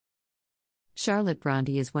Charlotte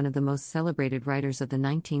Brontë is one of the most celebrated writers of the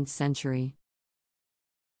 19th century.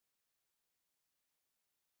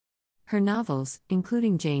 Her novels,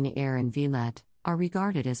 including Jane Eyre and Villette, are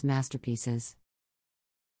regarded as masterpieces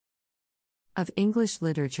of English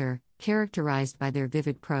literature, characterized by their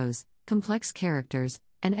vivid prose, complex characters,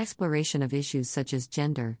 and exploration of issues such as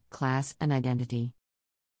gender, class, and identity.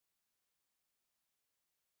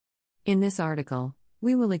 In this article,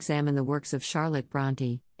 we will examine the works of Charlotte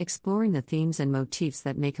Brontë, exploring the themes and motifs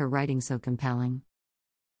that make her writing so compelling.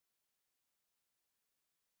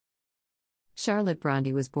 Charlotte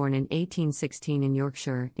Brontë was born in 1816 in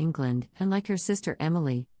Yorkshire, England, and like her sister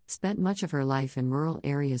Emily, spent much of her life in rural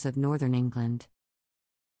areas of northern England.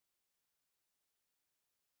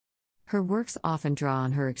 Her works often draw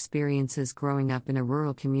on her experiences growing up in a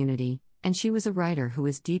rural community, and she was a writer who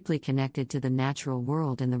was deeply connected to the natural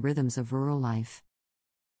world and the rhythms of rural life.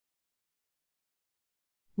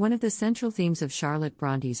 One of the central themes of Charlotte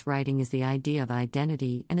Brontë's writing is the idea of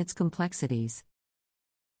identity and its complexities.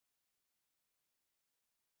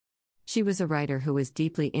 She was a writer who was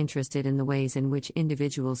deeply interested in the ways in which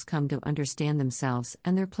individuals come to understand themselves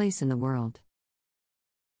and their place in the world.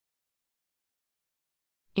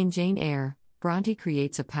 In Jane Eyre, Brontë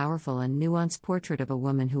creates a powerful and nuanced portrait of a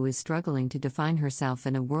woman who is struggling to define herself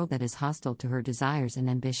in a world that is hostile to her desires and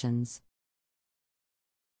ambitions.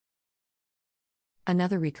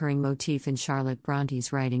 Another recurring motif in Charlotte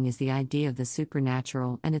Brontë's writing is the idea of the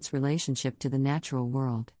supernatural and its relationship to the natural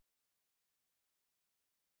world.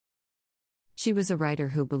 She was a writer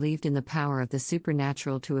who believed in the power of the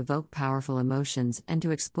supernatural to evoke powerful emotions and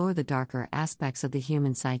to explore the darker aspects of the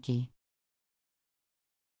human psyche.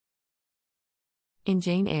 In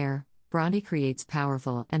Jane Eyre, Brontë creates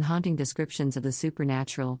powerful and haunting descriptions of the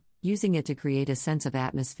supernatural, using it to create a sense of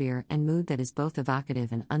atmosphere and mood that is both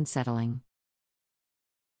evocative and unsettling.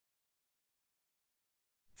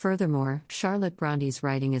 Furthermore, Charlotte Brontë's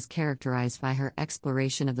writing is characterized by her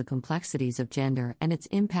exploration of the complexities of gender and its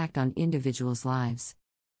impact on individuals' lives.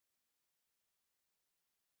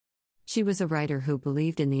 She was a writer who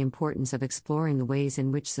believed in the importance of exploring the ways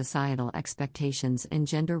in which societal expectations and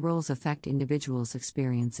gender roles affect individuals'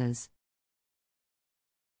 experiences.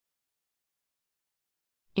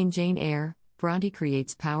 In Jane Eyre, Brontë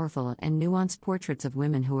creates powerful and nuanced portraits of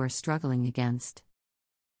women who are struggling against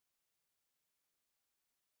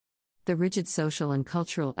the rigid social and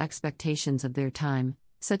cultural expectations of their time,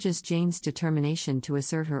 such as Jane's determination to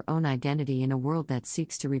assert her own identity in a world that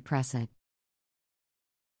seeks to repress it.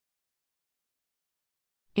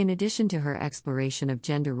 In addition to her exploration of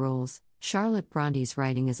gender roles, Charlotte Brontë's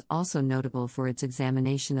writing is also notable for its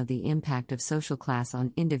examination of the impact of social class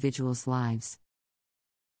on individuals' lives.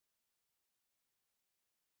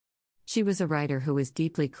 She was a writer who was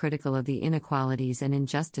deeply critical of the inequalities and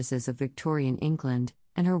injustices of Victorian England,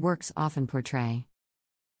 and her works often portray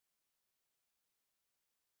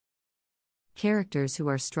characters who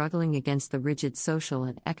are struggling against the rigid social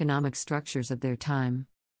and economic structures of their time.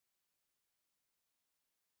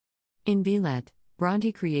 In Villette,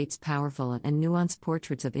 Brontë creates powerful and nuanced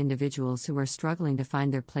portraits of individuals who are struggling to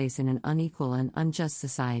find their place in an unequal and unjust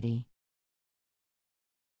society.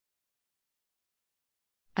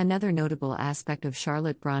 Another notable aspect of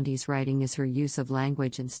Charlotte Brontë's writing is her use of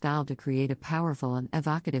language and style to create a powerful and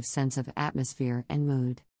evocative sense of atmosphere and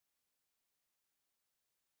mood.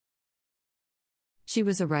 She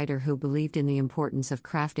was a writer who believed in the importance of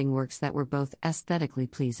crafting works that were both aesthetically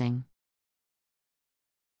pleasing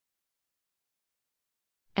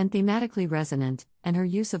and thematically resonant, and her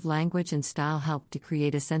use of language and style helped to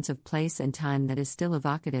create a sense of place and time that is still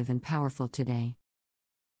evocative and powerful today.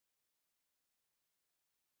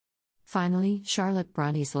 Finally, Charlotte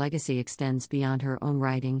Brontë's legacy extends beyond her own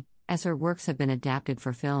writing, as her works have been adapted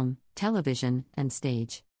for film, television, and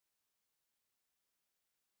stage.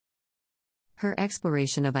 Her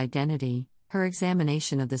exploration of identity, her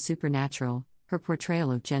examination of the supernatural, her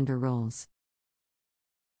portrayal of gender roles,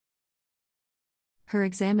 her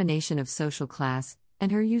examination of social class,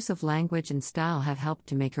 and her use of language and style have helped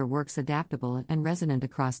to make her works adaptable and resonant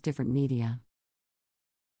across different media.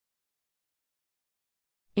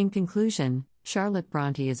 In conclusion, Charlotte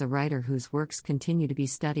Brontë is a writer whose works continue to be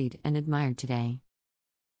studied and admired today.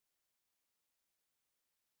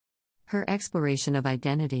 Her exploration of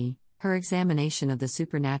identity, her examination of the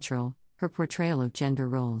supernatural, her portrayal of gender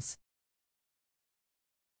roles,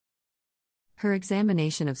 her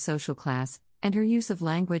examination of social class, and her use of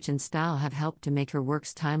language and style have helped to make her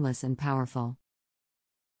works timeless and powerful.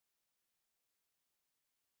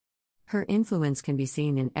 Her influence can be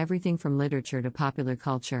seen in everything from literature to popular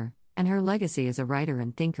culture, and her legacy as a writer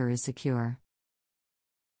and thinker is secure.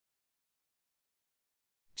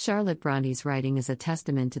 Charlotte Bronte's writing is a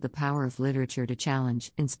testament to the power of literature to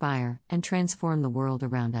challenge, inspire, and transform the world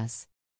around us.